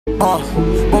But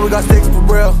we got sticks for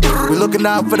real. We looking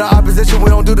out for the opposition. We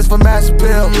don't do this for mass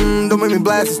appeal. Don't make me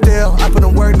blast it still. I put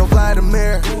in work, no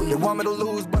Vladimir. They want me to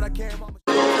lose, but I can't.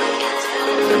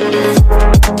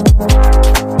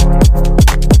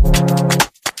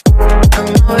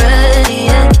 I'm already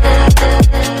in.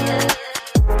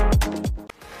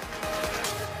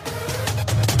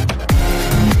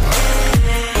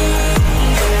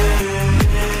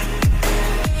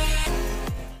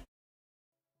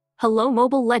 Hello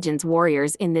Mobile Legends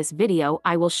Warriors, in this video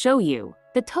I will show you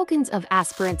the tokens of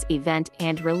Aspirants event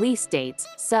and release dates,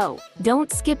 so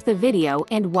don't skip the video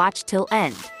and watch till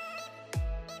end.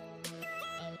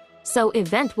 So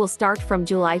event will start from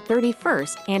July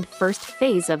 31st and first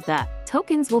phase of the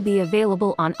tokens will be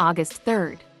available on August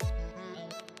 3rd.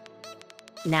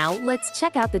 Now let's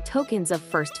check out the tokens of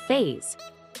first phase.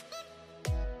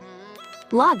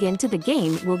 Log into the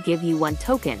game will give you 1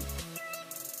 token.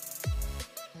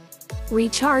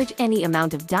 Recharge any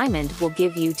amount of diamond will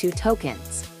give you 2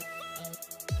 tokens.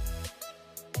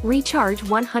 Recharge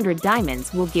 100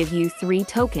 diamonds will give you 3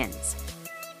 tokens.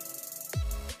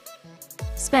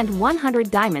 Spend 100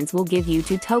 diamonds will give you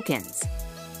 2 tokens.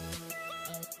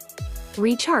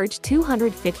 Recharge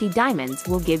 250 diamonds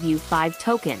will give you 5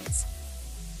 tokens.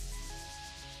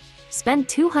 Spend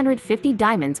 250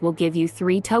 diamonds will give you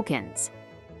 3 tokens.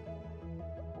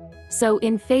 So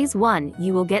in Phase 1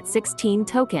 you will get 16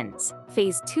 tokens.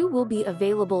 Phase 2 will be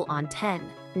available on 10.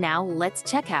 Now let's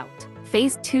check out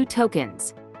Phase 2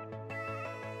 tokens.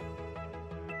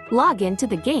 Log into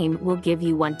the game will give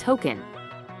you 1 token.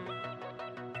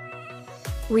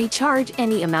 Recharge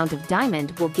any amount of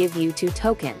diamond will give you 2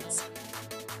 tokens.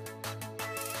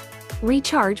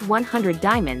 Recharge 100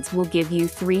 diamonds will give you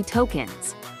 3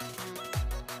 tokens.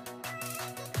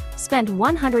 Spend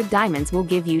 100 diamonds will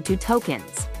give you 2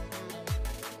 tokens.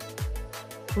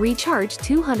 Recharge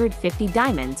 250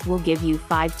 diamonds will give you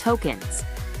 5 tokens.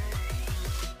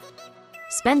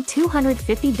 Spend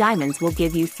 250 diamonds will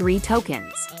give you 3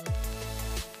 tokens.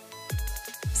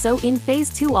 So in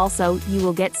Phase 2 also you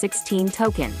will get 16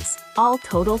 tokens. All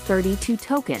total 32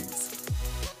 tokens.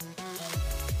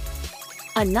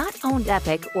 A not owned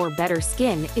epic or better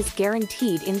skin is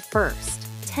guaranteed in first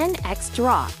 10x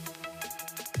draw.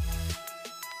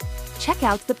 Check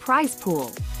out the prize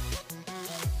pool.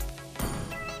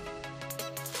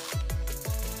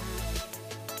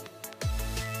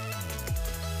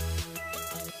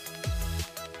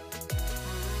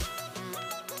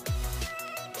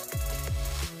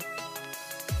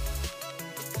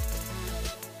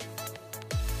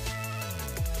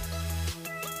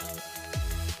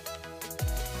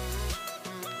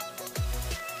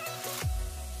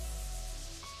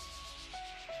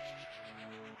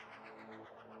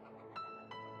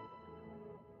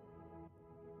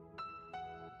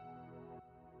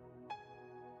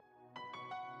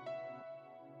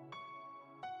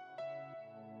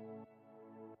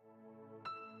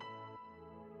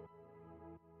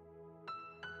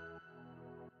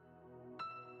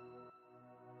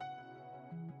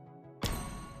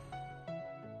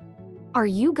 Are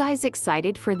you guys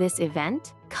excited for this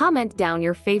event? Comment down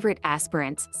your favorite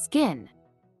Aspirants skin.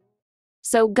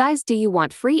 So guys, do you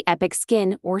want free epic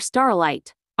skin or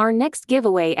Starlight? Our next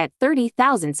giveaway at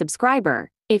 30,000 subscriber.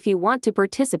 If you want to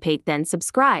participate, then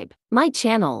subscribe my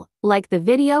channel, like the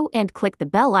video and click the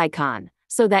bell icon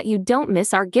so that you don't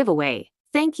miss our giveaway.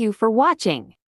 Thank you for watching.